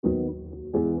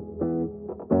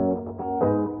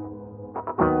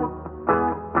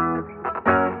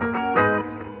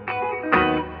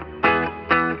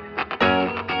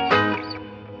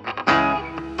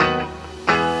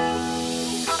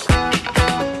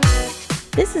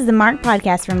This is the Mark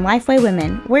Podcast from Lifeway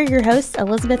Women. We're your hosts,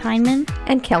 Elizabeth Heineman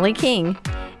and Kelly King.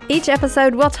 Each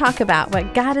episode, we'll talk about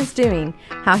what God is doing,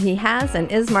 how He has and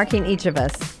is marking each of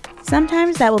us.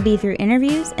 Sometimes that will be through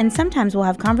interviews, and sometimes we'll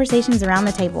have conversations around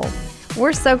the table.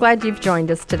 We're so glad you've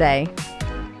joined us today.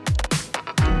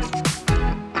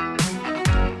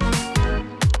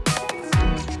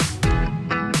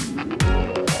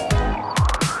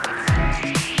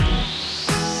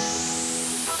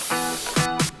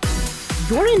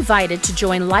 You're invited to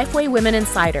join Lifeway Women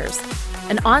Insiders,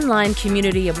 an online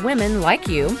community of women like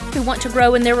you who want to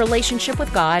grow in their relationship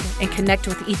with God and connect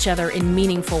with each other in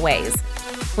meaningful ways.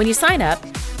 When you sign up,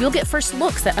 you'll get first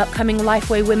looks at upcoming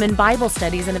Lifeway Women Bible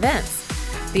studies and events,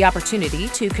 the opportunity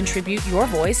to contribute your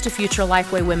voice to future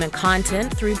Lifeway Women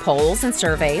content through polls and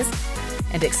surveys,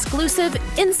 and exclusive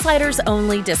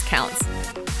insiders-only discounts.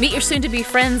 Meet your soon-to-be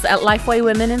friends at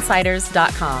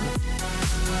LifewayWomenInsiders.com.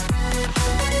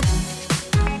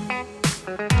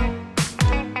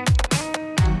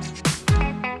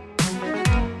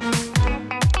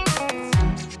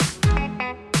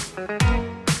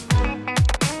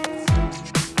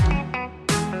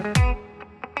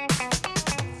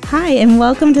 Hi, and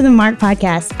welcome to the Mark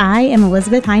Podcast. I am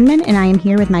Elizabeth Heineman, and I am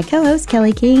here with my co-host,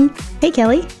 Kelly King. Hey,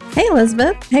 Kelly. Hey,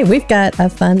 Elizabeth. Hey, we've got a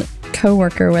fun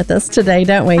co-worker with us today,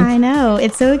 don't we? I know.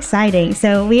 It's so exciting.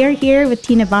 So we are here with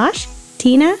Tina Bosch.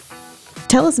 Tina,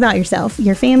 tell us about yourself,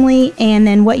 your family, and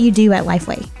then what you do at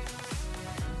Lifeway.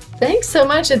 Thanks so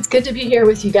much. It's good to be here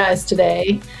with you guys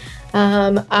today.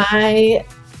 I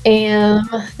am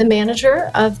the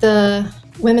manager of the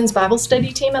Women's Bible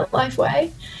Study team at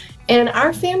Lifeway. And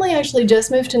our family actually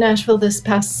just moved to Nashville this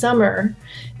past summer.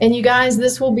 And you guys,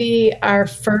 this will be our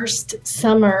first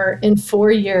summer in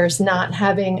 4 years not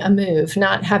having a move,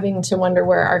 not having to wonder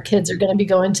where our kids are going to be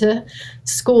going to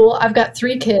school. I've got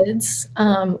 3 kids,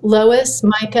 Lois,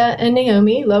 Micah, and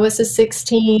Naomi. Lois is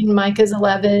 16, Micah's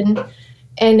 11,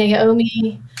 and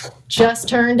Naomi just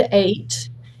turned 8.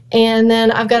 And then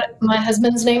I've got, my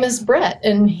husband's name is Brett,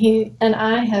 and he and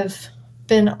I have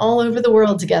been all over the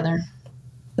world together.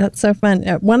 That's so fun.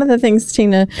 One of the things,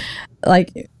 Tina,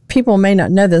 like people may not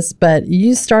know this, but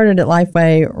you started at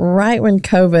Lifeway right when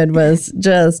COVID was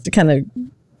just kind of,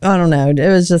 I don't know, it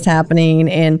was just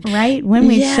happening. And right when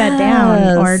we shut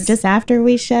down, or just after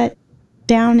we shut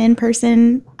down in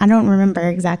person. I don't remember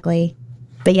exactly.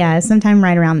 But yeah, sometime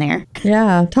right around there.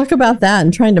 Yeah. Talk about that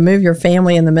and trying to move your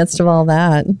family in the midst of all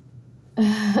that.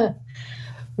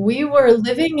 We were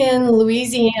living in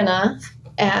Louisiana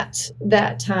at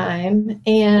that time,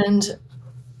 and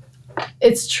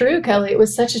it's true, Kelly, it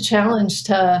was such a challenge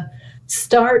to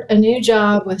start a new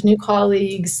job with new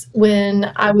colleagues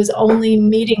when I was only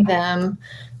meeting them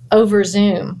over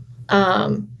Zoom.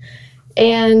 And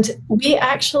we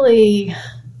actually,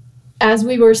 as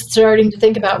we were starting to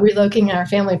think about relocating our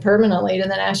family permanently to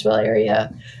the Nashville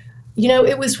area, you know,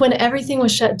 it was when everything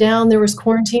was shut down, there was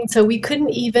quarantine, so we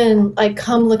couldn't even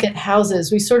come look at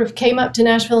houses. We sort of came up to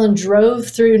Nashville and drove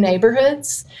through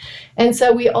neighborhoods. And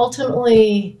so we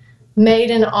ultimately made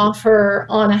an offer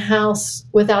on a house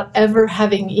without ever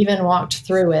having even walked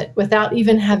through it, without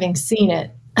even having seen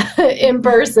it in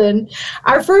person.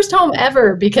 Our first home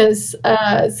ever, because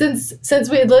since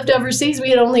we had lived overseas, we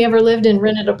had only ever lived in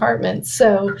rented apartments.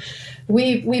 So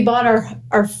we bought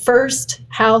our first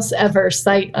house ever,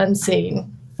 sight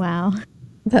unseen. Wow.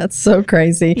 That's so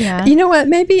crazy. Yeah. You know what?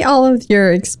 Maybe all of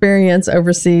your experience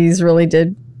overseas really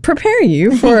did prepare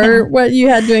you for what you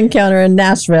had to encounter in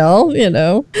Nashville, you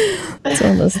know. It's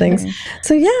one of those things.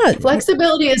 So yeah.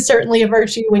 Flexibility is certainly a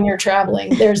virtue when you're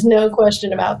traveling. There's no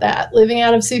question about that. Living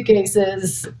out of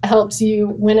suitcases helps you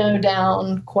winnow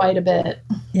down quite a bit.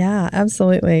 Yeah,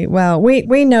 absolutely. Well, we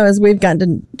know as we've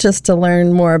gotten to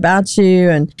learn more about you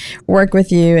and work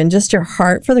with you and just your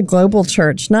heart for the global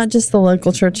church, not just the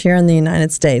local church here in the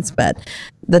United States, but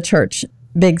the church,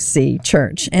 Big C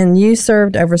Church. And you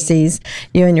served overseas,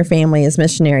 you and your family, as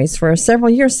missionaries for several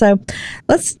years. So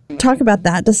let's talk about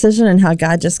that decision and how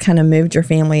God just kind of moved your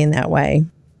family in that way.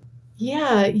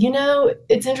 Yeah, you know,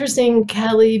 it's interesting,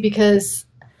 Kelly, because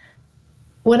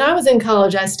when I was in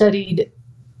college, I studied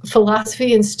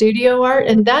philosophy and studio art,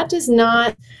 and that does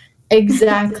not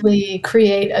exactly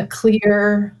create a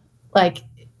clear,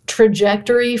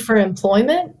 trajectory for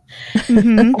employment.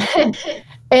 Mm-hmm.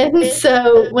 And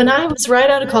so when I was right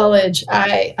out of college,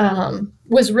 I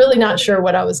was really not sure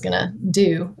what I was going to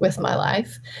do with my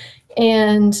life.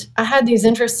 And I had these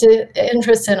interests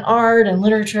in art and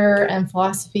literature and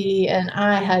philosophy, and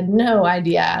I had no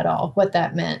idea at all what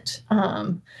that meant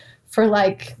for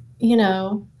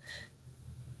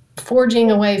forging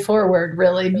a way forward,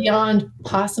 really, beyond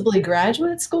possibly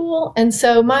graduate school. And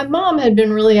so my mom had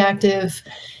been really active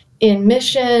in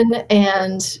mission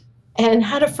and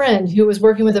had a friend who was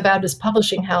working with a Baptist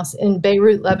publishing house in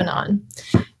Beirut, Lebanon.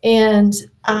 And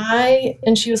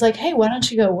she was like, hey, why don't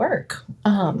you go work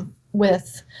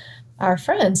with our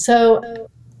friend? So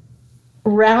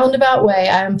roundabout way,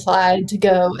 I applied to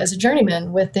go as a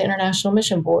journeyman with the International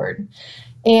Mission Board,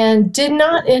 and did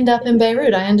not end up in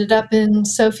Beirut. I ended up in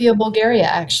Sofia, Bulgaria,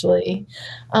 actually.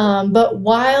 But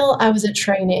while I was at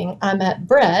training, I met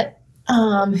Brett,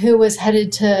 who was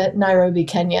headed to Nairobi,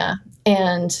 Kenya.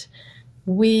 And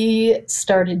we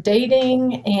started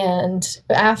dating, and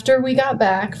after we got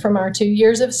back from our 2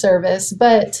 years of service,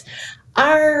 but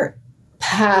our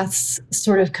paths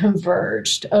sort of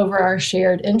converged over our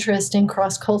shared interest in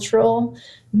cross-cultural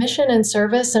mission and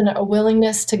service, and a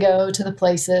willingness to go to the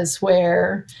places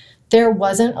where there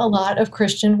wasn't a lot of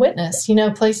Christian witness,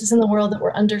 places in the world that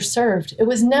were underserved. It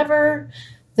was never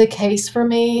the case for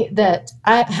me that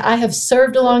I have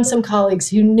served along some colleagues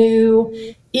who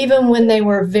knew, even when they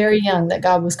were very young, that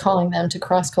God was calling them to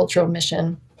cross-cultural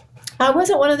mission. I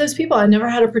wasn't one of those people. I never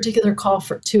had a particular call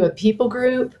to a people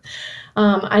group.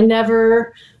 I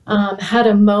never had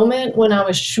a moment when I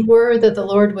was sure that the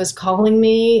Lord was calling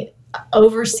me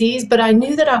overseas, but I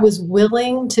knew that I was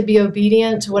willing to be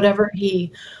obedient to whatever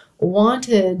He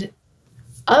wanted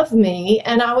of me.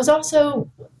 And I was also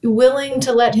willing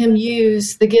to let Him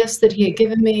use the gifts that He had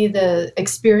given me, the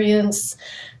experience,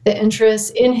 the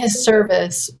interest in His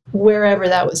service, wherever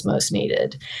that was most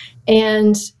needed.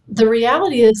 And the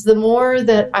reality is, the more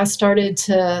that I started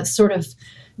to sort of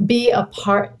be a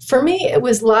part, for me, it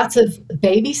was lots of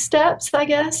baby steps, I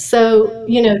guess. So,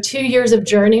 2 years of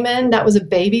journeyman, that was a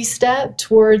baby step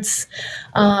towards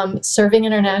serving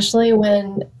internationally.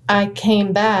 When I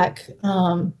came back,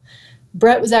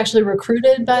 Brett was actually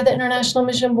recruited by the International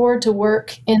Mission Board to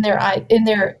work in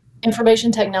their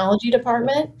information technology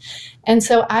department. And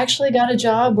so I actually got a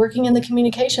job working in the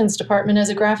communications department as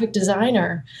a graphic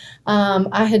designer.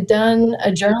 I had done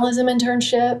a journalism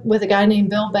internship with a guy named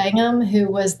Bill Bangham, who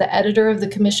was the editor of the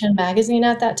Commission magazine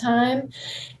at that time.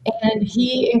 And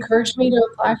he encouraged me to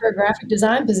apply for a graphic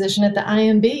design position at the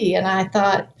IMB. And I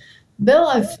thought,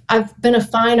 Bill, I've been a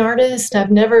fine artist.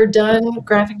 I've never done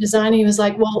graphic design. He was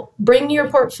like, well, bring your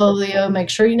portfolio, make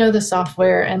sure you know the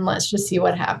software, and let's just see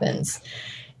what happens.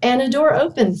 And a door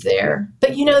opened there.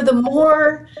 But, the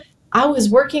more I was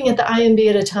working at the IMB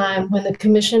at a time when the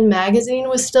Commission magazine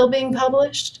was still being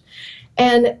published,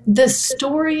 and the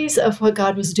stories of what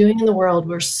God was doing in the world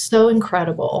were so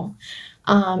incredible.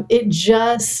 It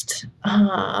just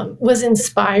was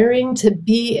inspiring to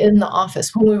be in the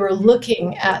office when we were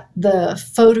looking at the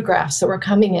photographs that were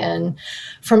coming in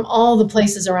from all the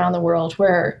places around the world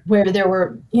where there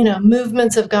were,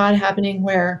 movements of God happening,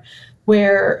 where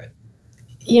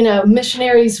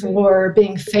missionaries were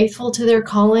being faithful to their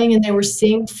calling, and they were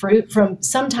seeing fruit from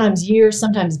sometimes years,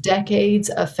 sometimes decades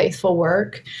of faithful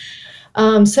work.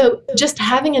 So just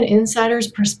having an insider's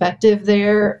perspective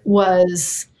there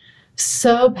was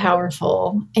so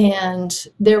powerful. And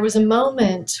there was a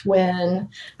moment when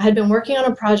I had been working on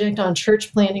a project on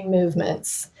church planting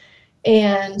movements,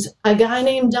 and a guy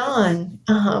named Don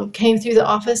came through the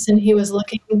office, and he was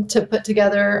looking to put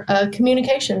together a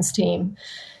communications team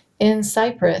in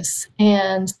Cyprus,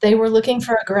 and they were looking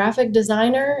for a graphic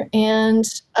designer and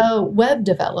a web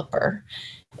developer.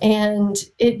 And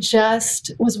it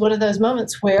just was one of those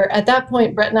moments where, at that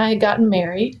point, Brett and I had gotten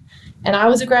married, and I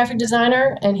was a graphic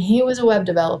designer and he was a web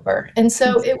developer. And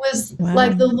so it was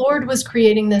like the Lord was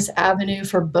creating this avenue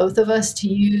for both of us to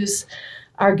use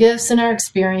our gifts and our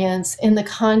experience in the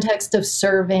context of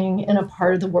serving in a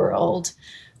part of the world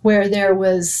where there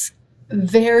was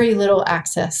very little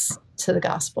access to the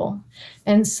gospel.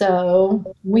 And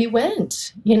so we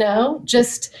went,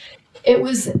 it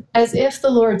was as if the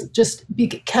Lord just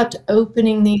kept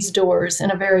opening these doors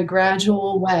in a very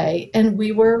gradual way, and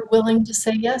we were willing to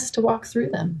say yes to walk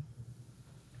through them.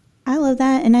 I love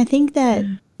that. And I think that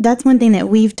that's one thing that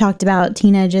we've talked about,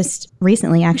 Tina, just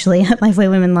recently, actually, at Lifeway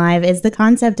Women Live, is the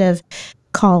concept of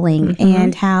calling,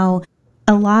 and how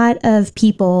a lot of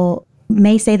people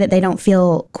may say that they don't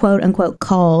feel, quote unquote,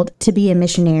 called to be a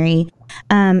missionary.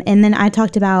 And then I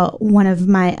talked about one of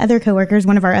our other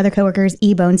coworkers,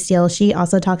 E. Bonesteel. She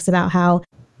also talks about how,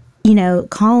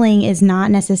 calling is not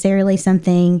necessarily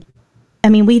something. I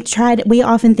mean, we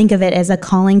often think of it as a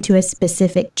calling to a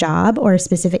specific job or a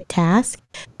specific task,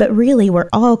 but really we're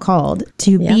all called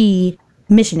to be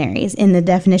missionaries in the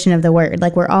definition of the word.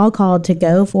 Like, we're all called to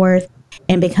go forth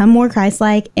and become more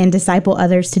Christ-like and disciple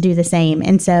others to do the same.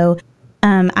 And so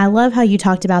I love how you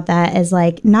talked about that as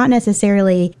like not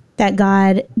necessarily that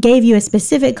God gave you a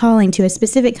specific calling to a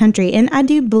specific country. And I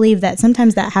do believe that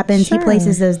sometimes that happens. Sure. He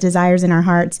places those desires in our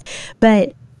hearts.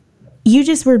 But you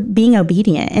just were being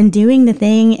obedient and doing the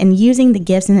thing and using the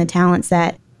gifts and the talents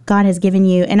that God has given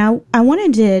you. And I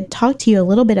wanted to talk to you a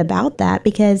little bit about that,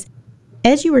 because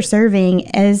as you were serving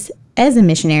as a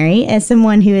missionary, as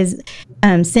someone who is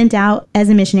sent out as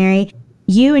a missionary,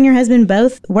 you and your husband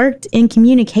both worked in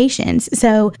communications.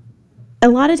 So a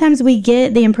lot of times we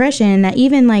get the impression that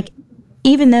even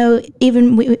though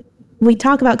we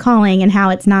talk about calling and how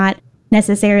it's not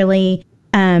necessarily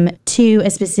to a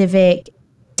specific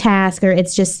task, or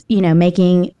it's just,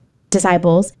 making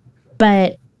disciples,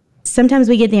 but sometimes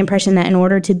we get the impression that in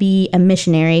order to be a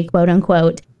missionary, quote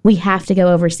unquote, we have to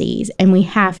go overseas and we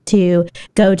have to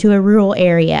go to a rural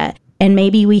area. And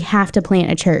maybe we have to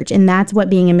plant a church, and that's what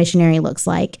being a missionary looks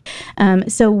like.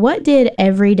 So what did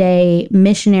everyday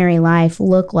missionary life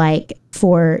look like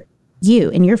for you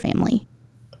and your family?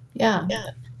 Yeah.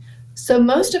 So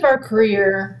most of our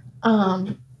career,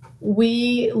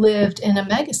 we lived in a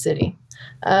mega city,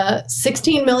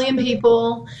 16 million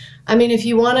people. I mean, if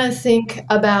you want to think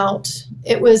about,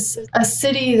 it was a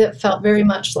city that felt very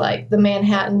much like the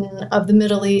Manhattan of the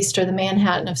Middle East or the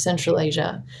Manhattan of Central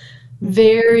Asia.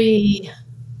 Very,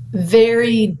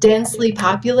 very densely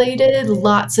populated,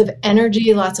 lots of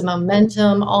energy, lots of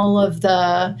momentum, all of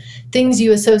the things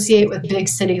you associate with big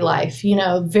city life,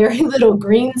 very little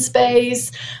green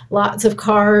space, lots of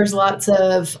cars, lots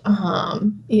of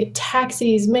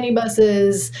taxis,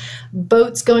 minibuses,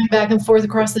 boats going back and forth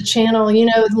across the channel,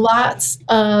 lots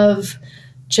of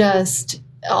just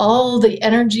all the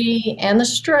energy and the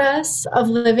stress of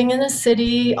living in a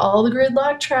city, all the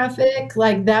gridlock traffic,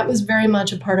 like that was very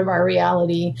much a part of our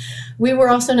reality. We were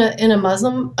also in a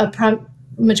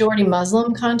majority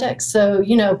Muslim context. So,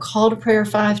 call to prayer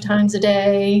 5 times a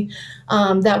day.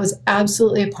 That was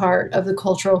absolutely a part of the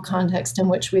cultural context in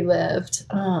which we lived.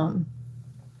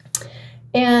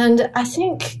 And I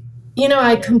think,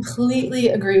 I completely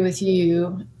agree with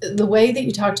you. The way that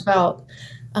you talked about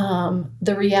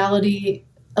the reality,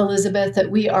 Elizabeth,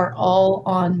 that we are all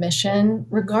on mission,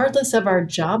 regardless of our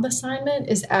job assignment,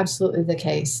 is absolutely the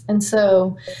case. And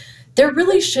so there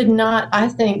really should not, I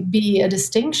think, be a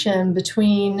distinction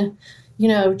between,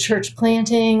 church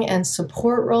planting and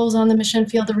support roles on the mission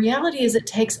field. The reality is it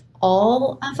takes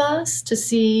all of us to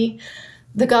see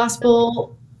the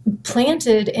gospel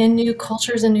planted in new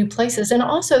cultures and new places, and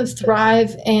also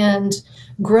thrive and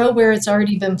grow where it's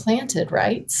already been planted,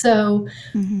 right? So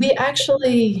we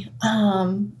actually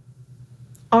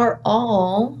are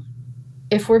all,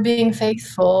 if we're being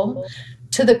faithful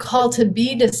to the call to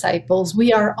be disciples,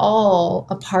 we are all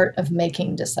a part of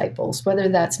making disciples, whether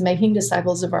that's making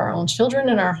disciples of our own children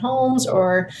in our homes,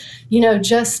 or,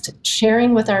 just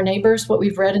sharing with our neighbors what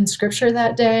we've read in scripture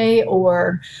that day,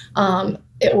 or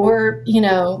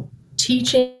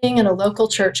teaching in a local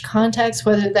church context,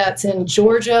 whether that's in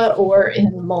Georgia or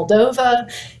in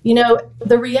Moldova.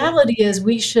 The reality is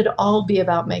we should all be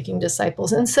about making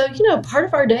disciples. And so, part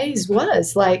of our days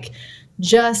was like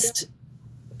just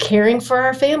caring for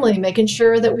our family, making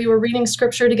sure that we were reading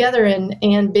scripture together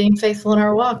and being faithful in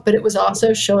our walk. But it was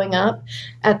also showing up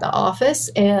at the office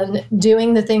and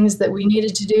doing the things that we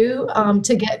needed to do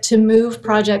to get to move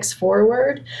projects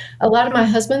forward. A lot of my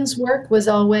husband's work was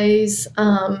always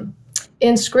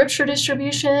in scripture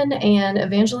distribution and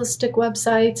evangelistic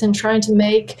websites, and trying to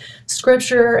make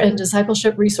scripture and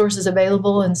discipleship resources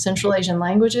available in Central Asian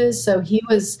languages. So he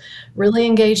was really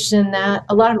engaged in that.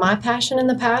 A lot of my passion in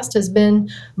the past has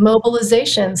been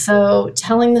mobilization. So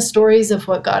telling the stories of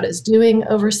what God is doing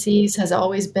overseas has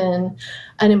always been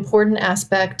an important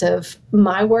aspect of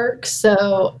my work.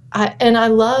 So I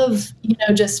love,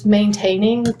 just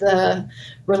maintaining the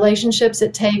relationships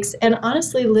it takes, and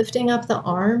honestly lifting up the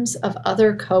arms of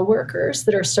other coworkers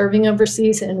that are serving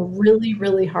overseas in really,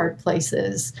 really hard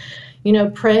places,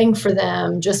 praying for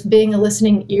them, just being a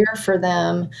listening ear for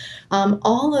them.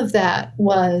 All of that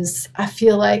was, I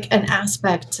feel like, an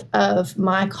aspect of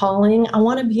my calling. I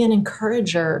want to be an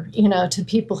encourager, to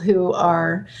people who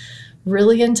are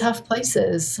really in tough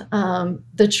places.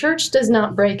 The church does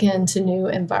not break into new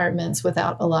environments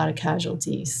without a lot of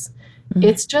casualties.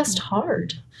 It's just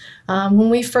hard. When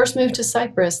we first moved to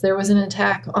Cyprus, there was an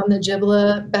attack on the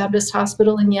Jibla Baptist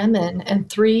Hospital in Yemen, and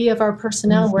 3 of our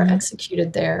personnel were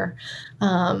executed there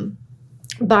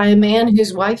by a man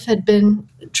whose wife had been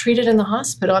treated in the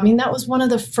hospital. I mean, that was one of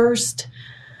the first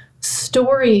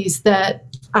stories that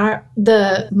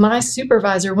my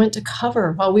supervisor went to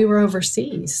cover while we were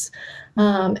overseas.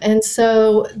 And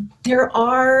so there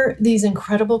are these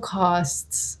incredible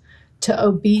costs to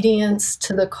obedience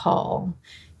to the call.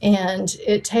 And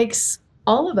it takes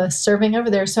all of us serving over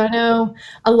there. So I know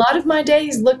a lot of my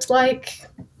days looked like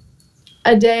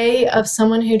a day of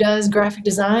someone who does graphic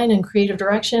design and creative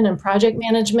direction and project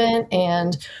management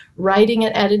and writing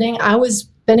and editing. I was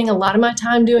spending a lot of my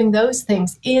time doing those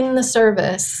things in the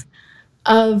service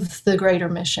of the greater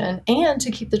mission and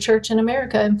to keep the church in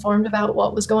America informed about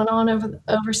what was going on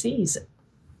overseas.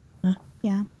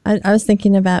 Yeah. I was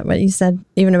thinking about what you said,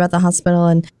 even about the hospital.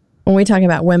 And when we talk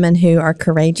about women who are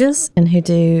courageous and who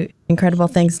do incredible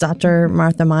things, Dr.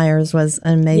 Martha Myers was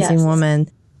an amazing woman.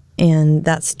 And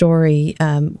that story,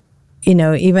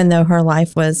 even though her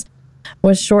life was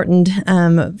shortened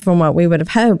from what we would have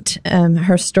hoped,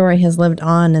 her story has lived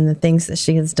on, and the things that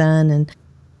she has done and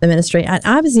the ministry.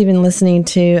 I was even listening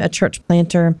to a church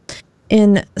planter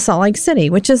in Salt Lake City,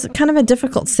 which is kind of a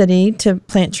difficult city to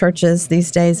plant churches these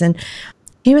days. And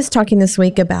he was talking this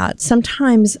week about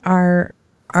sometimes our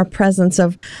presence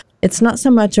of, it's not so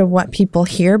much of what people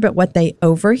hear, but what they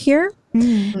overhear.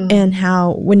 Mm-hmm. And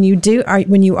how when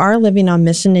you are living on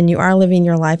mission and you are living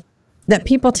your life, that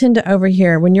people tend to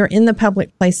overhear when you're in the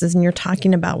public places and you're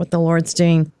talking about what the Lord's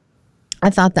doing. I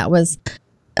thought that was,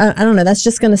 I don't know, that's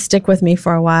just going to stick with me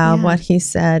for a while, what he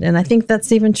said. And I think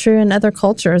that's even true in other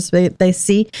cultures. They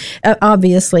see,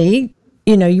 obviously,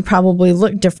 you probably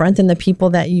look different than the people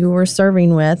that you were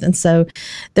serving with. And so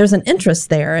there's an interest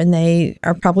there, and they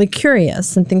are probably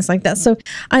curious and things like that. So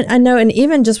I know, and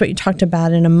even just what you talked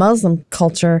about in a Muslim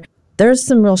culture, there's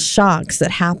some real shocks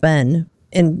that happen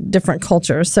in different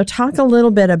cultures. So talk a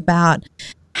little bit about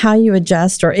how you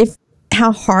adjust, or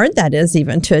how hard that is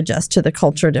even to adjust to the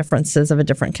culture differences of a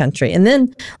different country. And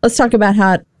then let's talk about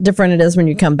how different it is when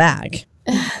you come back.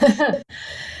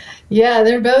 Yeah,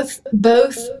 they're both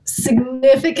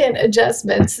significant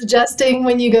adjustments. Adjusting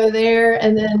when you go there,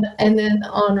 and then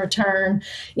on return.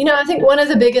 I think one of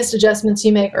the biggest adjustments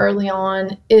you make early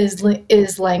on is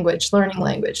language, learning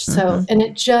language. So, and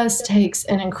it just takes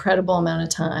an incredible amount of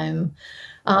time.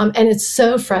 And it's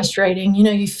so frustrating.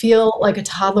 You feel like a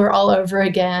toddler all over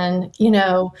again.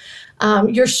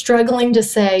 You're struggling to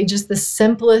say just the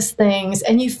simplest things,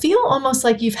 and you feel almost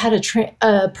like you've had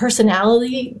a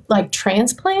personality like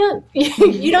transplant.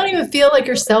 You don't even feel like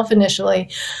yourself initially.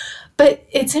 But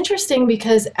it's interesting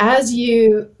because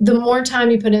the more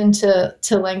time you put into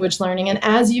language learning, and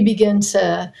as you begin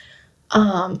to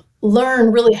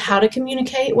learn really how to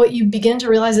communicate, what you begin to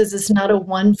realize is it's not a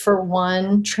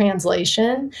one-for-one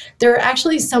translation. There are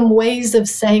actually some ways of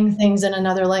saying things in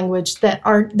another language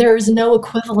there is no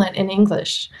equivalent in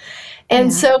English.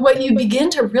 And so what you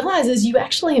begin to realize is you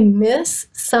actually miss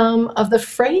some of the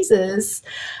phrases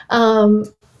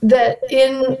that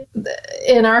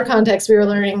in our context, we were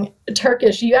learning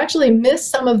Turkish. You actually miss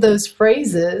some of those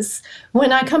phrases.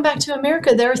 When I come back to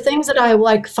America, there are things that I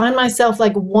find myself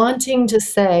wanting to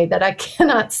say that I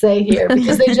cannot say here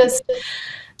because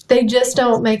they just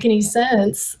don't make any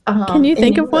sense. Can you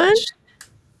think of one?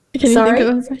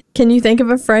 Can you think of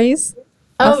a phrase?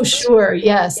 Oh, sure.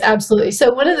 Yes, absolutely.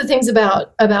 So one of the things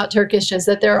about Turkish is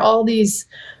that there are all these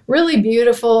really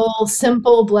beautiful,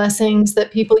 simple blessings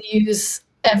that people use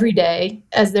every day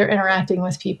as they're interacting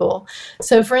with people.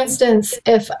 So for instance,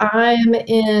 if I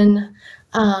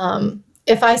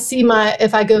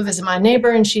go visit my neighbor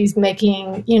and she's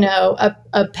making,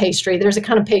 a pastry, there's a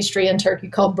kind of pastry in Turkey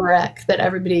called börek that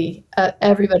everybody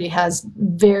has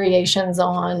variations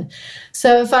on.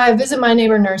 So if I visit my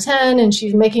neighbor Nurten and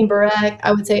she's making börek,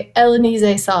 I would say elinize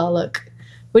sağlık,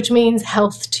 which means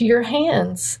health to your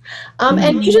hands.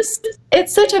 And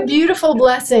it's such a beautiful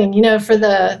blessing,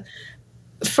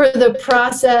 for the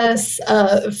process,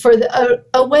 for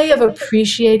a way of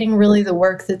appreciating really the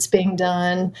work that's being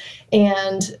done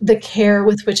and the care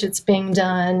with which it's being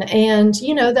done, and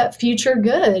that future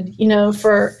good,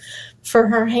 for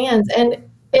her hands. And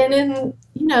in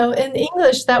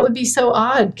English that would be so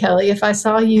odd, Kelly, if I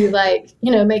saw you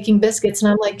making biscuits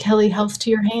and I'm like, Kelly, health to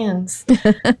your hands.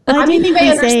 I mean, you may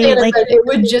understand it, but it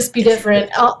would just be different.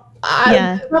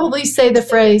 I would probably say the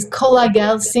phrase kolay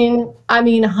gelsin,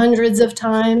 hundreds of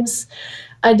times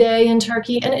a day in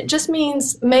Turkey. And it just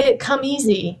means, may it come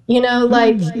easy,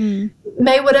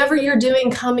 may whatever you're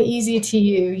doing come easy to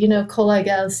you, kolay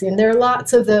gelsin. There are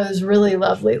lots of those really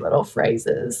lovely little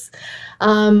phrases.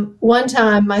 One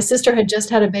time my sister had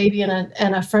just had a baby and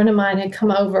a friend of mine had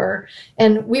come over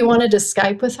and we wanted to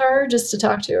Skype with her just to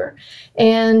talk to her.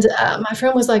 And my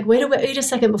friend was like, wait a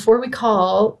second, before we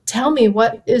call, tell me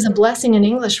what is a blessing in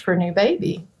English for a new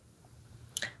baby.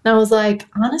 And I was like,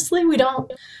 honestly, we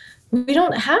don't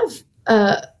have,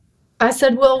 I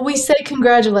said, well, we say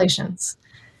congratulations.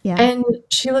 Yeah. And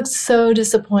she looked so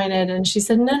disappointed. And she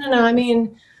said, no. I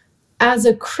mean, as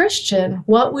a Christian,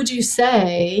 what would you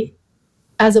say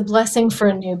as a blessing for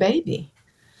a new baby?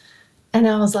 And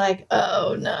I was like,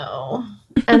 oh, no.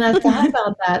 And I thought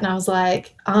about that, and I was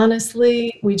like,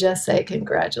 honestly, we just say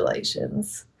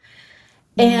congratulations.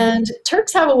 And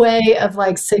Turks have a way of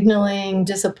like signaling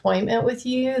disappointment with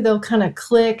you. They'll kind of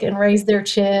click and raise their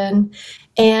chin.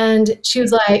 And she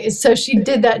was like, so she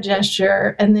did that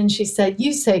gesture. And then she said,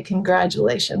 you say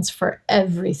congratulations for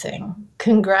everything.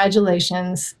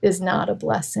 Congratulations is not a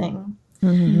blessing.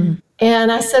 Mm-hmm.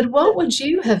 And I said, what would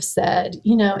you have said,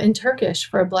 in Turkish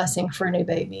for a blessing for a new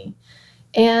baby?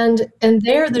 And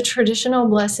there, the traditional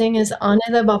blessing is Anne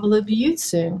de babalı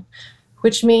büyütsün,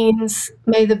 which means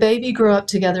may the baby grow up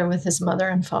together with his mother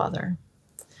and father.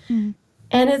 Mm.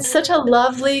 And it's such a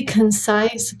lovely,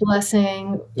 concise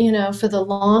blessing, for the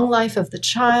long life of the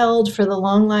child, for the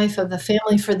long life of the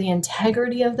family, for the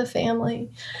integrity of the family.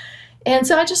 And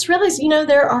so I just realized,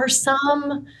 there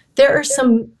are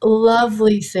some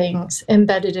lovely things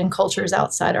embedded in cultures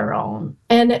outside our own.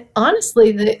 And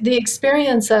honestly, the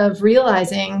experience of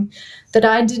realizing that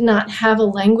I did not have a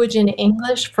language in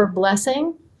English for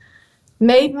blessing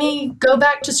made me go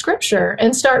back to scripture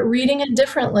and start reading it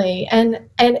differently, and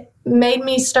made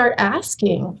me start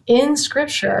asking in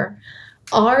scripture,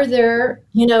 are there,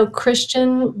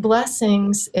 Christian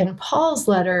blessings in Paul's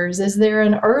letters? Is there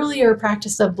an earlier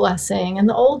practice of blessing in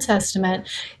the Old Testament?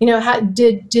 How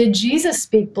did Jesus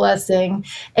speak blessing?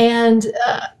 And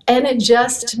it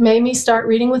just made me start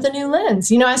reading with a new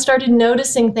lens. I started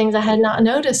noticing things I had not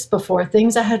noticed before,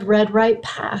 things I had read right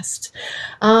past.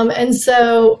 And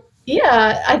so,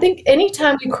 yeah, I think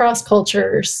anytime we cross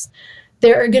cultures,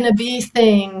 there are going to be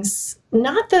things,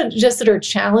 not that are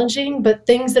challenging, but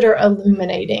things that are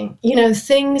illuminating,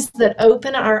 things that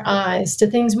open our eyes to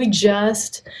things we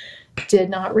just did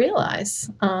not realize.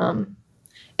 And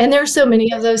there are so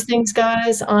many of those things,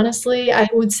 guys. Honestly, I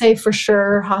would say for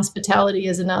sure hospitality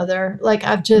is another. Like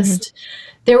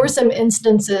there were some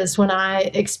instances when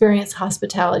I experienced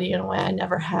hospitality in a way I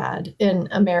never had in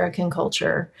American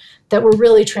culture that were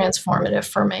really transformative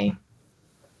for me.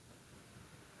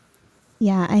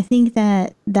 Yeah, I think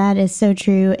that is so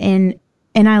true. And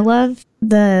I love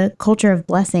the culture of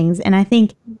blessings. And I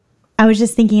think I was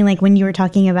just thinking, like, when you were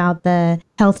talking about the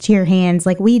health to your hands,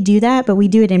 like, we do that, but we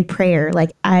do it in prayer.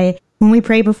 Like, when we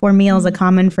pray before meals, a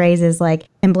common phrase is like,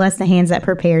 and bless the hands that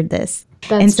prepared this.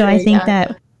 That's true, I think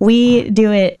that we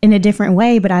do it in a different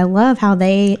way, but I love how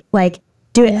they like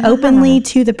do it openly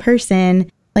to the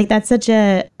person. Like, that's such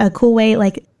a cool way,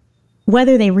 like,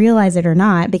 whether they realize it or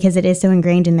not, because it is so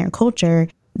ingrained in their culture,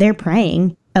 they're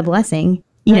praying a blessing,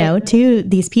 to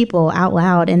these people out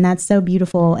loud. And that's so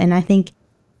beautiful. And I think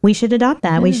we should adopt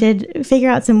that. We should figure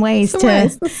out some ways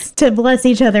to bless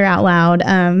each other out loud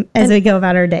as we go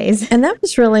about our days. And that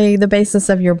was really the basis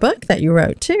of your book that you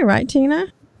wrote too, right, Tina?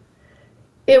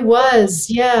 It was,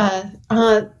 yeah.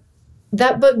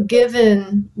 That book,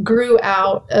 Given, grew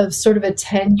out of sort of a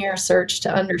 10-year search to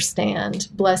understand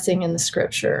blessing in the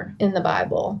scripture, in the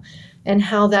Bible, and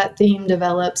how that theme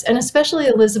develops. And especially,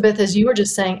 Elizabeth, as you were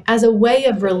just saying, as a way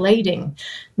of relating,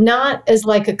 not as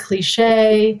like a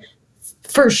cliche,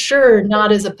 for sure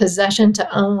not as a possession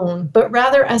to own, but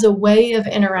rather as a way of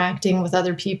interacting with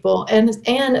other people and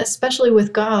especially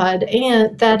with God.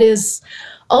 And that is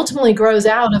ultimately grows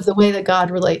out of the way that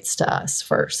God relates to us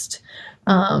first.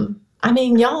 I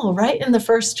mean, y'all, right in the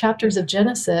first chapters of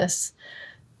Genesis,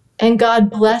 and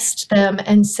God blessed them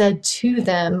and said to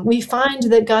them, we find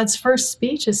that God's first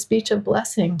speech is speech of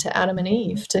blessing to Adam and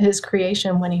Eve, to his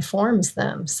creation when he forms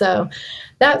them. So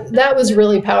that was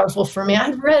really powerful for me. I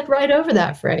read right over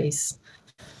that phrase.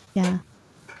 Yeah.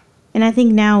 And I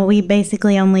think now we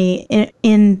basically only,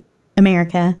 in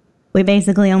America, we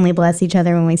basically only bless each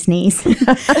other when we sneeze, which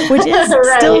is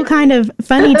right. Still kind of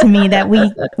funny to me that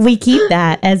we keep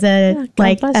that as a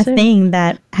thing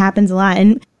that happens a lot.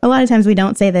 And a lot of times we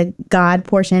don't say the God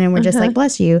portion and we're just like,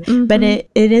 bless you. Mm-hmm. But it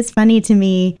is funny to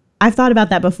me. I've thought about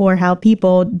that before, how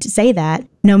people say that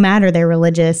no matter their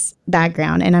religious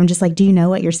background. And I'm just like, do you know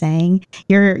what you're saying?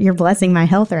 You're blessing my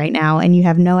health right now, and you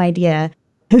have no idea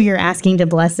who you're asking to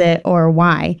bless it or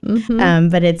why. Mm-hmm.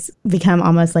 But it's become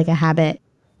almost like a habit.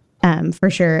 For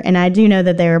sure. And I do know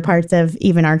that there are parts of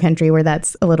even our country where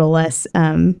that's a little less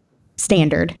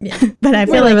standard. Yeah. But I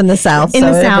feel live in the South, so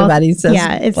everybody says,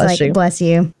 yeah, it's bless like, you. Bless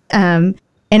you. And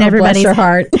everybody's bless your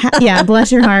heart. Yeah,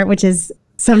 bless your heart, which is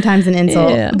sometimes an insult.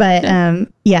 Yeah. But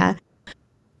yeah.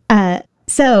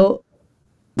 So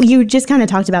you just kind of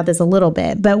talked about this a little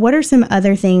bit, but what are some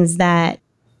other things that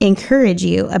encourage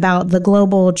you about the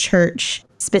global church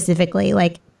specifically?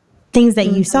 Like, things that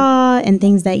you saw and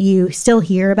things that you still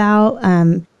hear about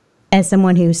as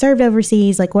someone who served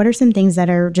overseas? Like, what are some things that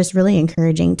are just really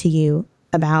encouraging to you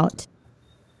about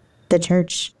the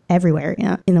church everywhere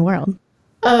in the world?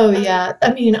 Oh, yeah.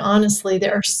 I mean, honestly,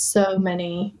 there are so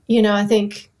many. I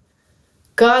think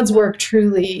God's work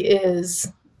truly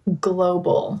is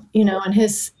global, and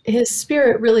his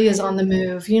spirit really is on the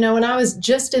move. When I was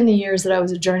just in the years that I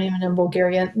was a journeyman in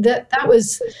Bulgaria, that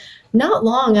was not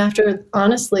long after,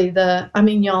 honestly, it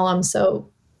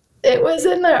was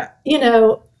in the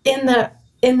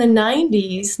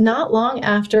 90s, not long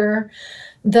after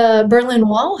the Berlin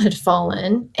Wall had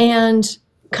fallen, and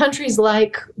countries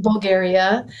like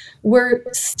Bulgaria were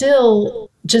still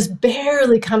just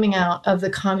barely coming out of the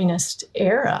communist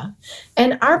era.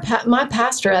 And my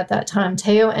pastor at that time,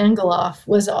 Teo Engelhoff,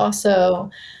 was also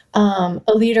a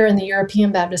leader in the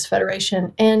European Baptist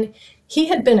Federation. And he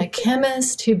had been a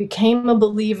chemist who became a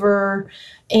believer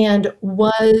and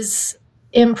was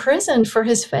imprisoned for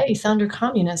his faith under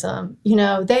communism.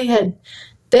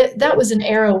 That was an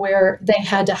era where they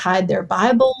had to hide their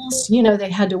Bibles. They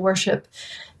had to worship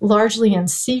largely in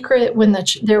secret when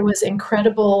there was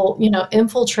incredible,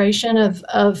 infiltration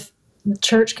of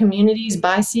church communities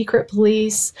by secret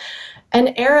police.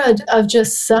 An era of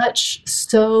just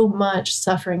so much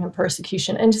suffering and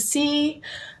persecution. And to see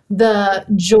the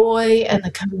joy and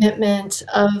the commitment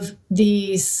of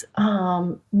these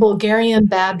Bulgarian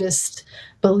Baptist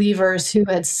believers who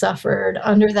had suffered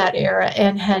under that era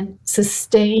and had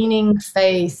sustaining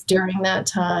faith during that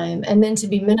time, and then to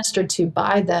be ministered to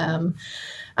by them.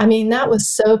 I mean, that was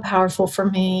so powerful for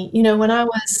me.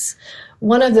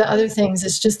 One of the other things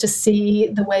is just to see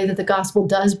the way that the gospel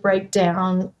does break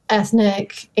down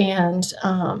ethnic and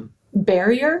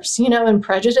barriers, and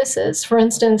prejudices. For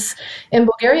instance, in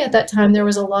Bulgaria at that time, there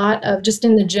was a lot of, just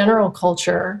in the general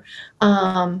culture,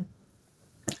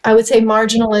 I would say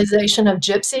marginalization of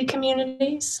gypsy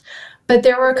communities. But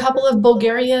there were a couple of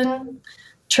Bulgarian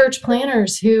church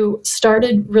planners who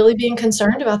started really being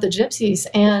concerned about the gypsies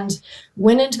and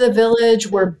went into the village,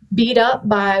 were beat up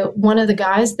by one of the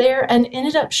guys there, and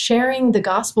ended up sharing the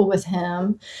gospel with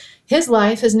him. His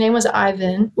life, his name was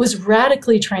Ivan, was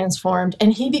radically transformed,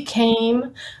 and he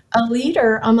became a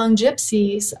leader among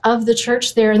gypsies of the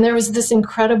church there. And there was this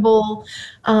incredible,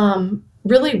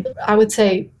 really, I would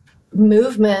say,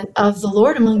 movement of the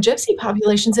Lord among gypsy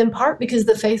populations, in part because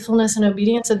the faithfulness and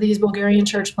obedience of these Bulgarian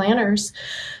church planners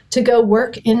to go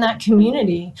work in that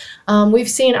community. We've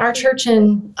seen our church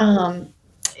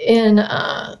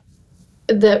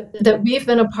that we've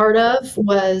been a part of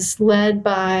was led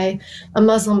by a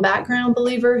Muslim background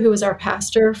believer who was our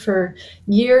pastor for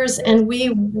years, and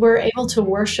we were able to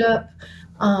worship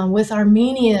with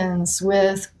Armenians,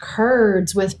 with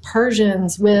Kurds, with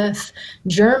Persians, with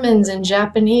Germans and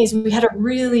Japanese. We had a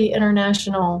really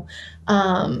international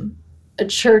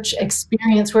church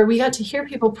experience where we got to hear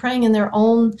people praying in their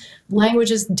own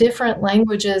languages, different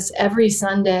languages every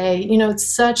Sunday. It's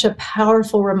such a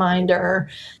powerful reminder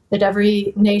that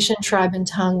every nation, tribe, and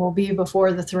tongue will be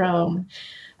before the throne.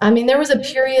 I mean, there was a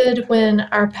period when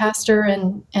our pastor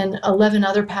and 11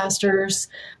 other pastors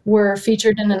were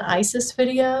featured in an ISIS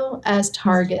video as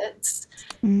targets.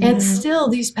 Mm-hmm. And still,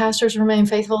 these pastors remain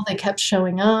faithful. They kept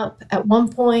showing up. At one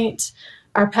point,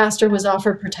 our pastor was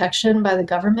offered protection by the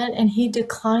government, and he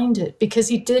declined it because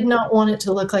he did not want it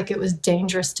to look like it was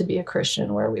dangerous to be a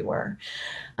Christian where we were.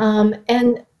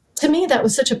 And to me, that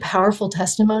was such a powerful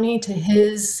testimony to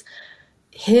his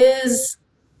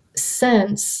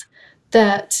sense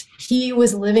that he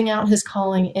was living out his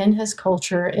calling in his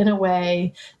culture in a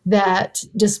way that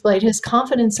displayed his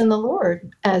confidence in the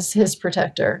Lord as his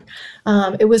protector.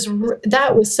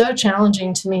 That was so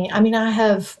challenging to me. I mean, I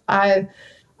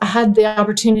had the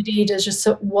opportunity to just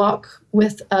walk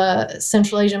with a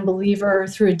Central Asian believer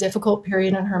through a difficult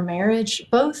period in her marriage.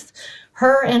 Both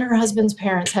her and her husband's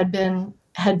parents had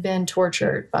been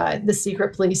tortured by the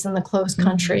secret police in the closed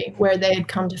country where they had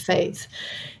come to faith.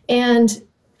 And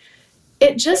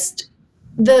it just,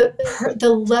 the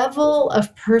level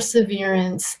of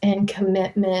perseverance and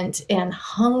commitment and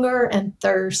hunger and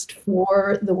thirst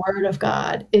for the Word of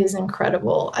God is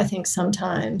incredible, I think,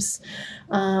 sometimes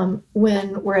when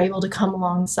we're able to come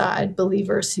alongside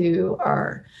believers who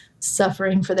are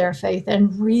suffering for their faith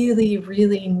and really,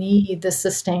 really need the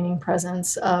sustaining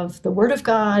presence of the Word of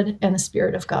God and the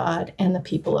Spirit of God and the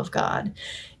people of God.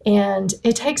 And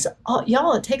it takes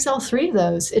all three of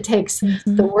those. It takes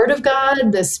the Word of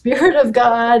God, the Spirit of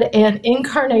God, and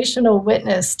incarnational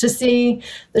witness to see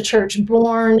the church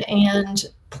born and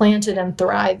planted and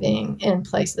thriving in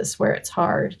places where it's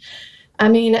hard. I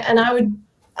mean, and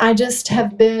I just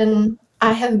have been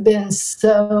I have been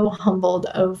so humbled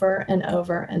over and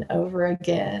over and over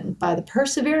again by the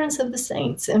perseverance of the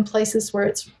saints in places where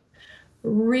it's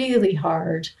really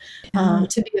hard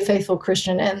to be a faithful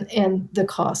Christian, and the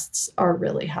costs are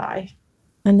really high.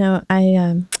 I know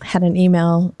I had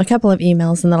a couple of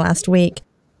emails in the last week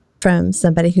from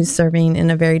somebody who's serving in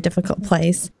a very difficult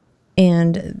place,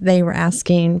 and they were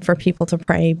asking for people to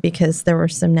pray because there were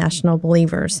some national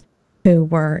believers who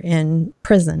were in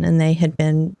prison and they had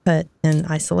been put in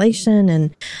isolation,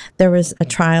 and there was a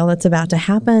trial that's about to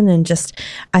happen. And just,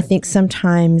 I think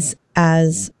sometimes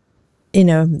as,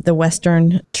 the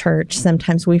Western church,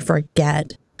 sometimes we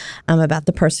forget about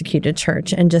the persecuted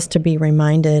church, and just to be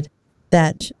reminded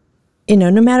that, no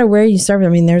matter where you serve,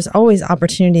 there's always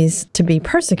opportunities to be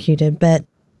persecuted, but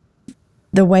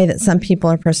the way that some people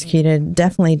are persecuted,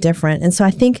 definitely different. And so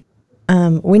I think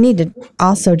we need to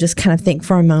also just kind of think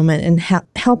for a moment and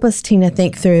help us, Tina,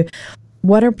 think through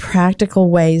what are practical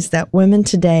ways that women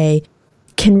today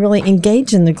can really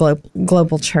engage in the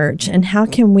global church, and how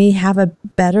can we have a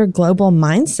better global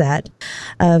mindset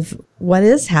of what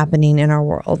is happening in our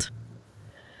world?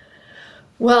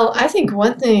 Well, I think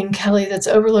one thing, Kelly, that's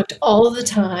overlooked all of the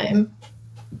time,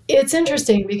 it's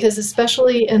interesting because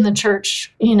especially in the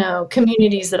church,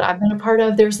 communities that I've been a part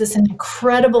of, there's this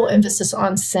incredible emphasis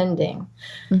on sending.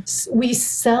 We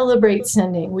celebrate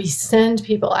sending. We send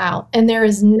people out. And there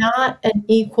is not an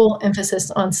equal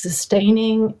emphasis on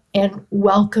sustaining and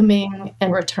welcoming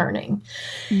and returning.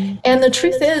 And the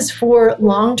truth is, for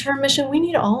long-term mission, we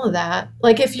need all of that.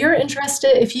 Like, if you're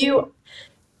interested, if you,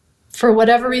 for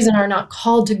whatever reason, are not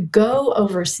called to go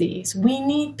overseas, we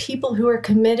need people who are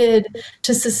committed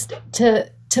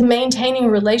to maintaining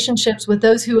relationships with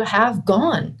those who have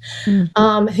gone,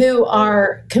 who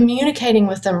are communicating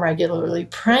with them regularly,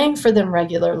 praying for them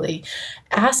regularly,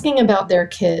 asking about their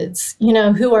kids,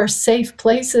 who are safe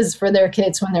places for their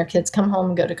kids when their kids come home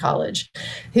and go to college,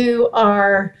 who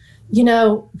are,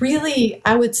 really,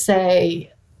 I would say,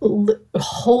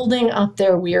 holding up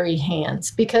their weary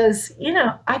hands. Because,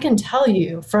 I can tell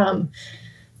you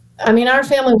our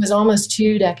family was almost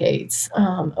 2 decades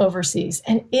overseas,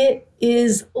 and it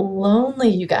is lonely,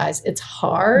 you guys. It's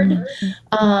hard.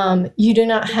 You do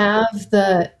not have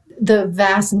the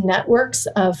vast networks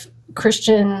of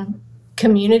Christian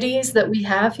communities that we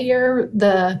have here.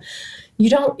 You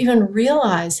don't even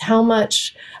realize how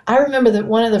much. I remember that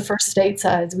one of the first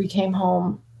statesides we came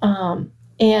home,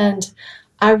 and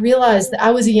I realized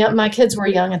that my kids were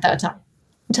young at that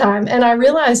time. And I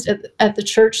realized at the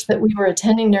church that we were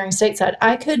attending during stateside,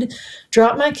 I could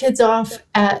drop my kids off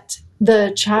at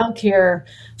the childcare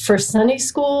for Sunday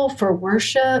school, for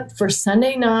worship, for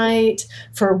Sunday night,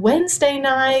 for Wednesday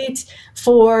night,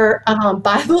 for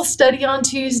Bible study on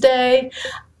Tuesday.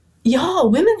 Y'all,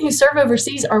 women who serve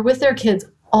overseas are with their kids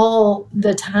all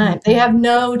the time. They have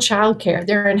no childcare.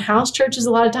 They're in house churches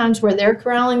a lot of times where they're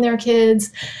corralling their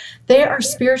kids. They are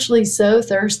spiritually so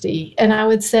thirsty. And I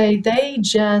would say they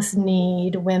just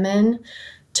need women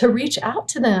to reach out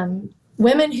to them.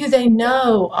 Women who they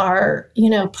know are,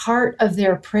 part of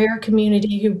their prayer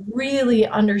community, who really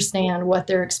understand what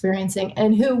they're experiencing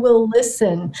and who will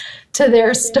listen to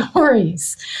their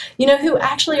stories, who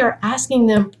actually are asking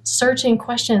them searching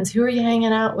questions. Who are you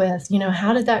hanging out with?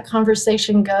 How did that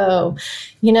conversation go?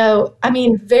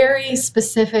 Very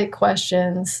specific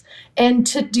questions. And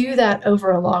to do that over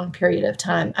a long period of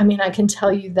time, I can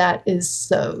tell you that is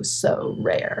so, so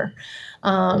rare.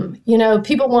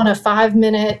 People want a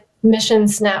 5-minute mission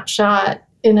snapshot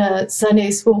in a Sunday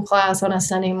school class on a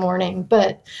Sunday morning,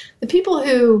 but the people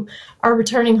who are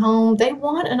returning home, they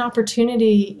want an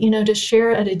opportunity, to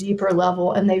share at a deeper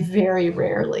level, and they very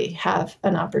rarely have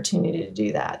an opportunity to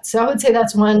do that. So I would say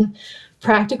that's one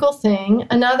practical thing.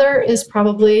 Another is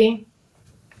probably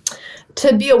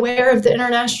to be aware of the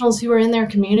internationals who are in their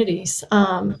communities.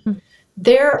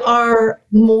 There are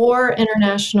more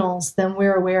internationals than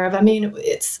we're aware of.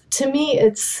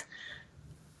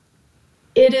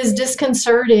 It is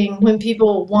disconcerting when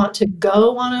people want to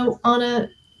go on a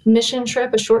mission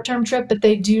trip, a short-term trip, but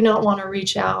they do not want to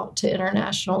reach out to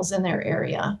internationals in their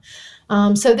area.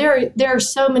 So there are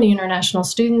so many international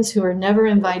students who are never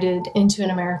invited into an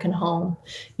American home,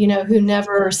 who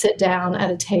never sit down at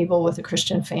a table with a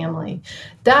Christian family.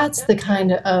 That's the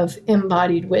kind of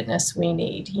embodied witness we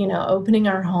need, opening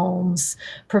our homes,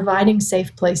 providing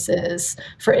safe places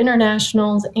for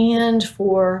internationals and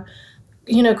for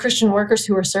Christian workers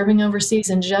who are serving overseas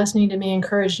and just need to be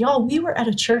encouraged. Y'all, we were at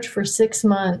a church for 6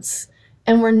 months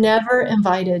and were never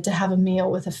invited to have a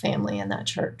meal with a family in that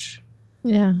church.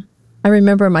 Yeah. I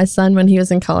remember my son, when he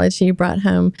was in college, he brought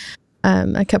home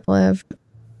a couple of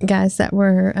guys that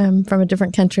were from a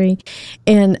different country,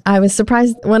 and I was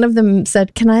surprised. One of them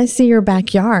said, "Can I see your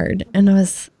backyard?" And I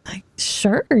was like,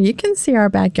 "Sure, you can see our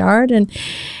backyard." And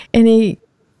he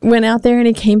went out there and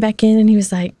he came back in and he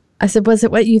was like, I said, "Was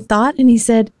it what you thought?" And he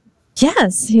said,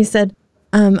 "Yes." He said,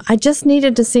 "I just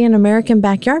needed to see an American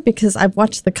backyard because I've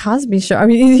watched the Cosby Show." I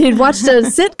mean, he'd watched a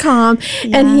sitcom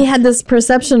and he had this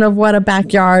perception of what a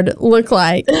backyard looked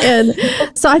like. And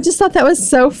so I just thought that was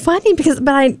so funny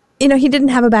he didn't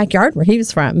have a backyard where he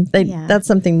was from. That's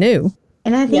something new.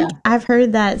 And I think I've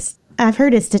heard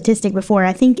a statistic before.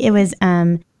 I think it was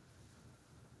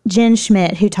Jen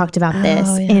Schmidt who talked about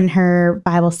this in her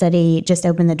Bible study, Just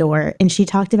Open the Door. And she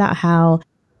talked about how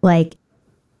like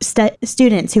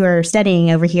students who are studying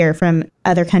over here from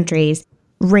other countries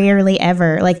rarely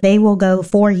ever, like they will go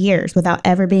 4 years without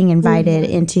ever being invited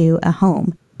into a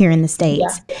home here in the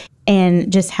States,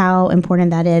 and just how important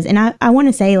that is. And I want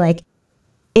to say, like,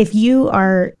 if you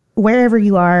are wherever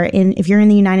you are, if you're in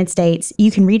the United States, you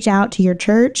can reach out to your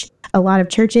church. A lot of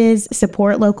churches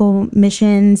support local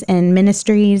missions and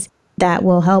ministries that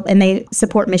will help, and they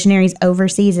support missionaries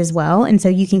overseas as well. And so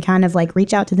you can kind of like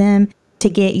reach out to them to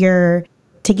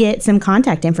get some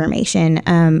contact information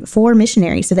for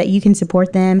missionaries so that you can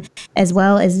support them, as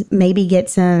well as maybe get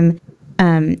some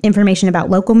information about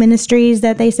local ministries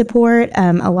that they support.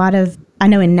 I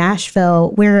know in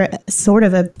Nashville, we're sort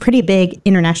of a pretty big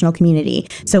international community.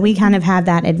 So we kind of have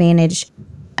that advantage,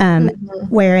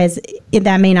 whereas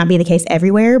that may not be the case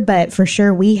everywhere, but for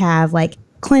sure we have like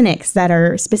clinics that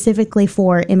are specifically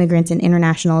for immigrants and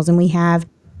internationals. And we have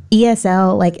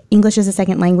ESL, like English as a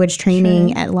second language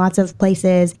training at lots of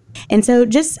places. And so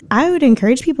I would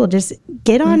encourage people, just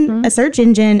get on a search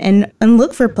engine and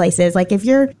look for places. Like if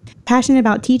you're passionate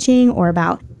about teaching or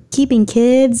about keeping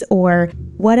kids or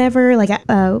whatever, like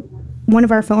one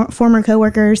of our former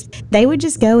coworkers, they would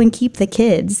just go and keep the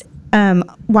kids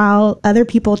while other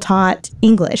people taught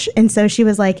English. And so she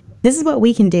was like, this is what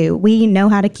we can do. We know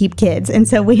how to keep kids. And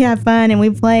so we have fun and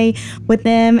we play with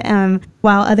them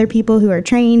while other people who are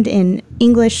trained in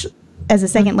English as a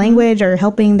second language are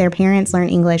helping their parents learn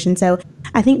English. And so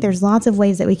I think there's lots of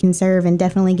ways that we can serve and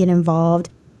definitely get involved.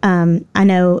 I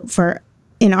know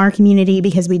in our community,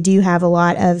 because we do have a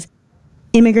lot of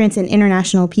immigrants and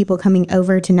international people coming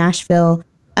over to Nashville,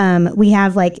 we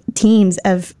have like teams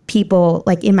of people,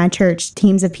 like in my church,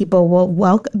 teams of people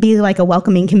will be like a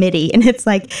welcoming committee. And it's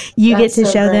like, you get to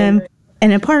show them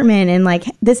an apartment and like,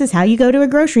 this is how you go to a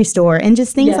grocery store and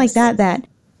just things like that,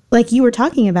 like you were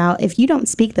talking about, if you don't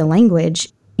speak the language,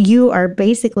 you are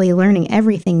basically learning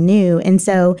everything new. And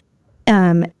so,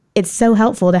 it's so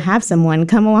helpful to have someone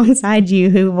come alongside you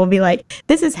who will be like,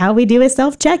 this is how we do a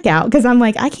self-checkout. Because I'm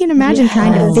like, I can't imagine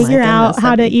trying to figure out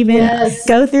how to even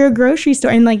go through a grocery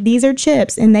store. And like, these are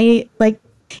chips. And they like,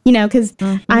 because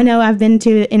I know I've been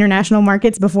to international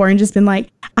markets before and just been like,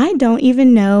 I don't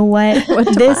even know what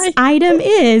this item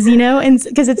is, and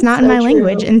because it's not in my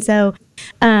language. And so,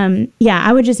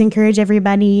 I would just encourage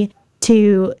everybody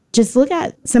to just look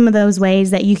at some of those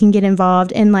ways that you can get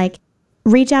involved and like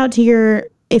reach out to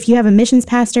if you have a missions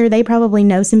pastor, they probably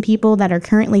know some people that are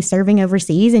currently serving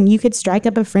overseas, and you could strike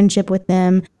up a friendship with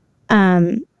them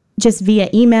just via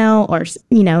email or,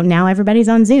 now everybody's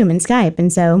on Zoom and Skype.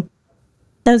 And so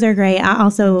those are great. I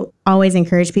also always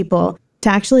encourage people to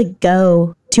actually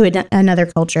go to another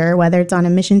culture, whether it's on a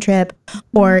mission trip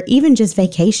or even just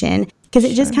vacation, because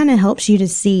it just kind of helps you to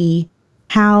see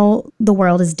how the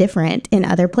world is different in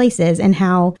other places and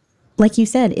how, like you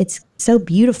said, it's so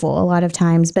beautiful a lot of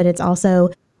times, but it's also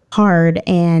hard.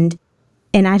 And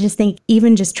I just think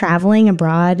even just traveling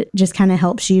abroad just kind of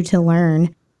helps you to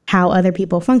learn how other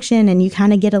people function. And you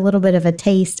kind of get a little bit of a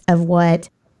taste of what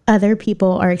other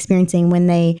people are experiencing when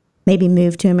they maybe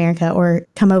move to America or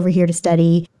come over here to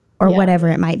study or whatever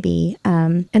it might be.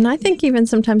 And I think even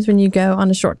sometimes when you go on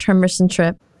a short-term mission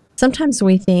trip, sometimes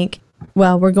we think,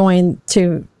 well, we're going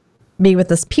to be with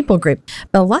this people group,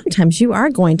 but a lot of times you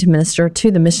are going to minister to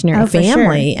the missionary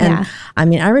family. Sure. And I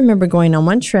mean, I remember going on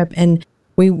one trip and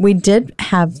we did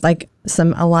have like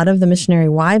a lot of the missionary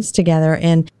wives together,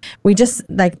 and we just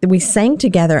we sang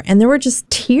together, and there were just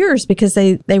tears because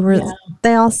they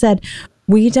all said,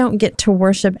 we don't get to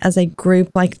worship as a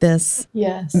group like this.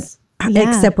 Yes.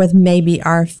 Except with maybe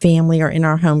our family or in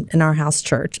our home, in our house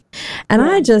church. And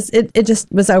it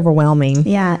just was overwhelming.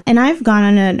 Yeah. And I've gone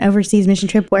on an overseas mission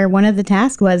trip where one of the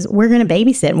tasks was we're going to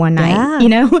babysit one night,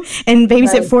 and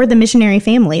babysit for the missionary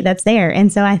family that's there.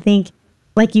 And so I think,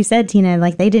 like you said, Tina,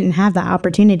 like they didn't have the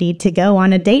opportunity to go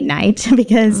on a date night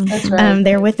because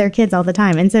they're with their kids all the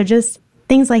time. And so just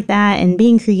things like that and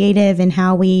being creative in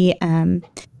how we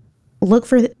look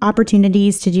for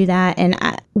opportunities to do that. And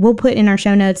we'll put in our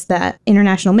show notes the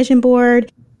International Mission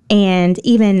Board and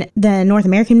even the North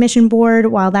American Mission Board.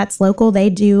 While that's local, they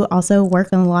do also work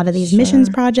on a lot of these missions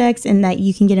projects and that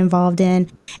you can get involved in.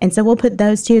 And so we'll put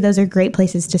those two. Those are great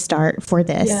places to start for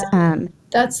this.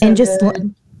 That's so and just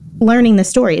good. Learning the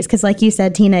stories. Because like you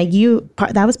said, Tina,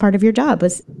 that was part of your job,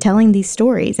 was telling these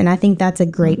stories. And I think that's a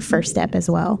great first step as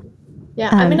well.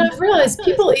 Yeah, I mean, I've realized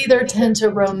people either tend to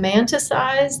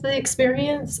romanticize the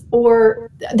experience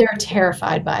or they're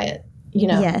terrified by it,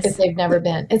 Yes. if they've never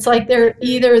been. It's like they're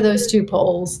either of those two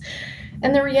poles.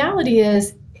 And the reality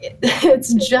is,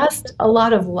 it's just a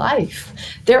lot of life.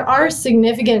 There are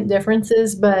significant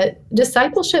differences, but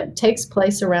discipleship takes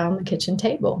place around the kitchen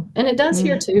table. And it does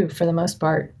here too, for the most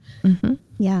part. Mm-hmm.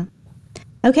 Yeah.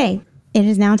 Okay, it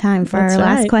is now time for That's our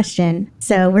last right. question.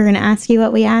 So we're going to ask you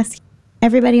what we ask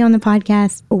everybody on the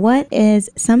podcast. What is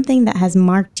something that has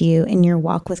marked you in your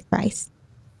walk with Christ?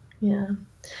 Yeah.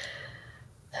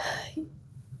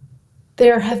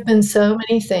 There have been so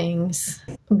many things,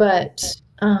 but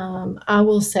I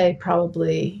will say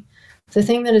probably the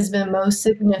thing that has been most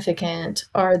significant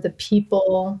are the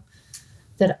people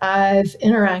that I've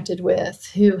interacted with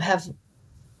who have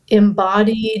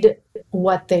embodied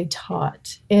what they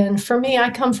taught. And for me, I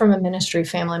come from a ministry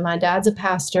family. My dad's a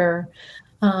pastor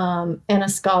and a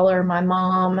scholar. My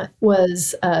mom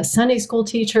was a Sunday school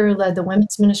teacher, led the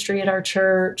women's ministry at our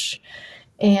church,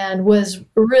 and was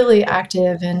really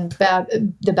active in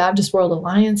the Baptist World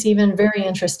Alliance, even very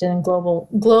interested in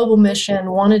global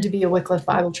mission, wanted to be a Wycliffe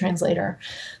Bible translator.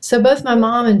 So both my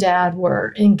mom and dad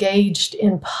were engaged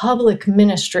in public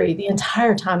ministry the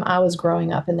entire time I was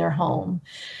growing up in their home.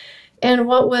 And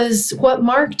what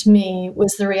marked me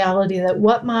was the reality that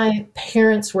what my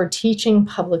parents were teaching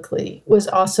publicly was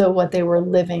also what they were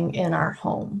living in our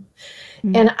home.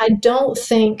 And I don't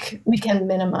think we can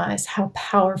minimize how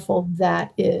powerful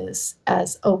that is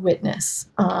as a witness.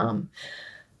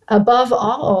 Above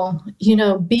all,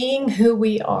 being who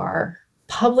we are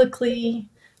publicly,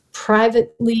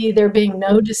 privately, there being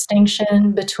no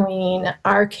distinction between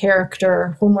our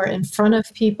character when we're in front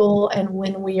of people and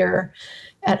when we are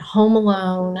at home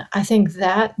alone. I think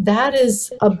that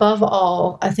is above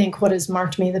all, I think, what has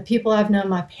marked me. The people I've known,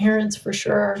 my parents for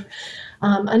sure.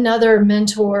 Another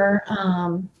mentor,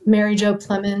 Mary Jo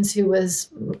Clemens, who was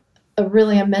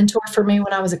really a mentor for me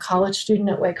when I was a college student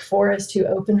at Wake Forest, who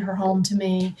opened her home to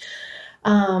me.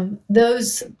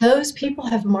 Those people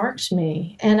have marked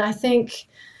me. And I think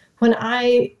when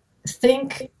I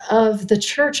think of the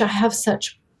church, I have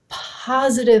such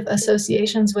positive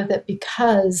associations with it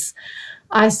because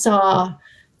I saw,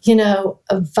 a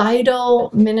vital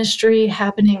ministry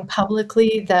happening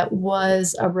publicly that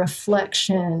was a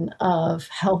reflection of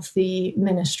healthy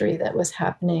ministry that was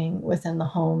happening within the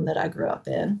home that I grew up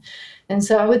in. And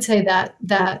so I would say that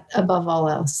above all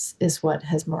else is what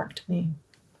has marked me.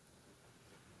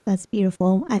 That's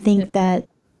beautiful. I think that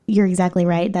you're exactly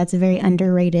right. That's a very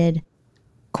underrated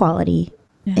quality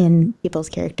in people's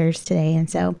characters today. And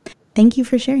so thank you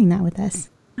for sharing that with us.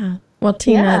 Well,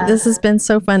 Tina, this has been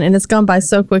so fun and it's gone by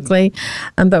so quickly,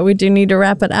 but we do need to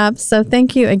wrap it up. So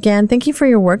thank you again. Thank you for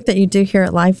your work that you do here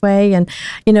at Lifeway. And,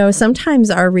 sometimes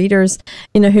our readers,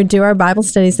 who do our Bible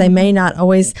studies, they may not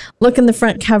always look in the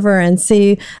front cover and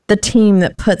see the team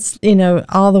that puts,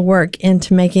 all the work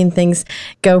into making things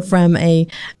go from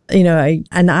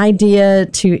an idea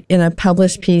to in a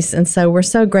published piece. And so we're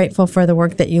so grateful for the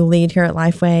work that you lead here at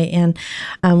Lifeway. And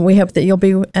we hope that you'll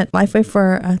be at Lifeway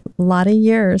for a lot of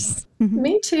years.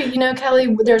 Me too.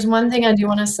 Kelly, there's one thing I do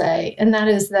want to say, and that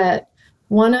is that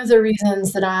one of the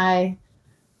reasons that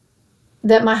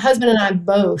my husband and I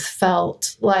both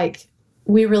felt like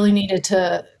we really needed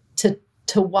to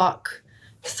walk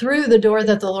through the door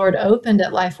that the Lord opened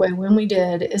at Lifeway when we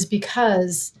did is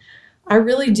because I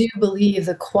really do believe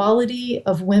the quality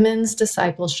of women's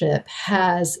discipleship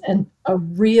has a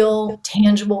real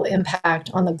tangible impact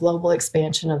on the global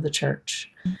expansion of the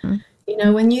church. Mm-hmm.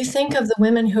 When you think of the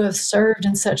women who have served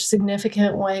in such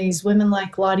significant ways, women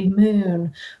like Lottie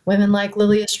Moon, women like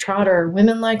Lilias Trotter,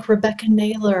 women like Rebecca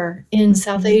Naylor in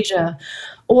South Asia,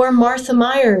 or Martha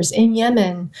Myers in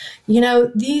Yemen,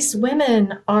 these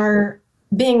women are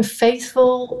being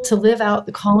faithful to live out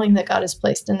the calling that God has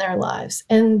placed in their lives.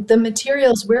 And the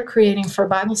materials we're creating for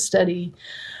Bible study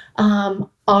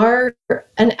are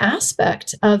an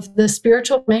aspect of the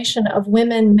spiritual formation of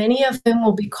women, many of whom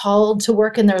will be called to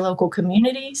work in their local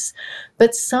communities,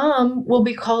 but some will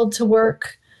be called to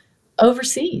work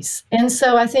overseas. And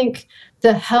so I think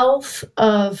the health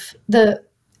of the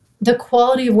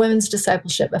quality of women's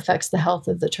discipleship affects the health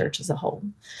of the church as a whole.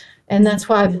 And that's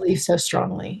why I believe so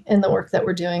strongly in the work that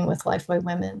we're doing with Lifeway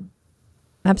Women.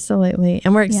 Absolutely.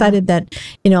 And we're excited that,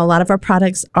 a lot of our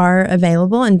products are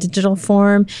available in digital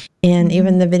form and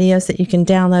even the videos that you can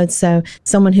download. So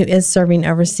someone who is serving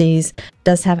overseas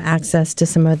does have access to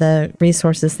some of the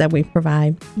resources that we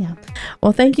provide. Yeah.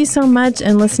 Well, thank you so much.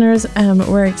 And listeners,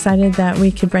 we're excited that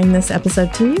we could bring this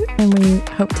episode to you, and we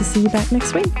hope to see you back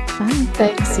next week. Bye.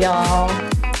 Thanks, y'all.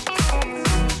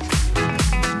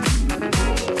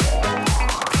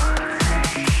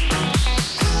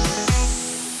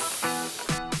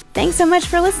 Thanks so much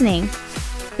for listening.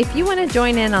 If you want to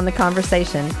join in on the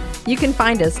conversation, you can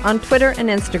find us on Twitter and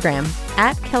Instagram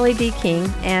at Kelly D.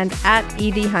 King and at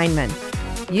E.D. Heineman.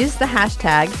 Use the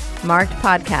hashtag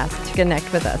 #MarkedPodcast to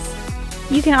connect with us.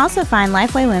 You can also find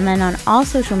Lifeway Women on all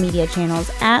social media channels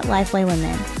at Lifeway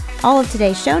Women. All of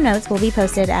today's show notes will be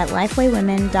posted at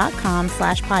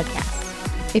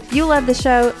lifewaywomen.com/podcast. If you love the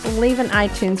show, leave an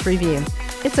iTunes review.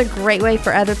 It's a great way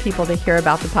for other people to hear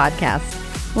about the podcast.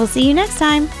 We'll see you next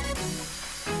time.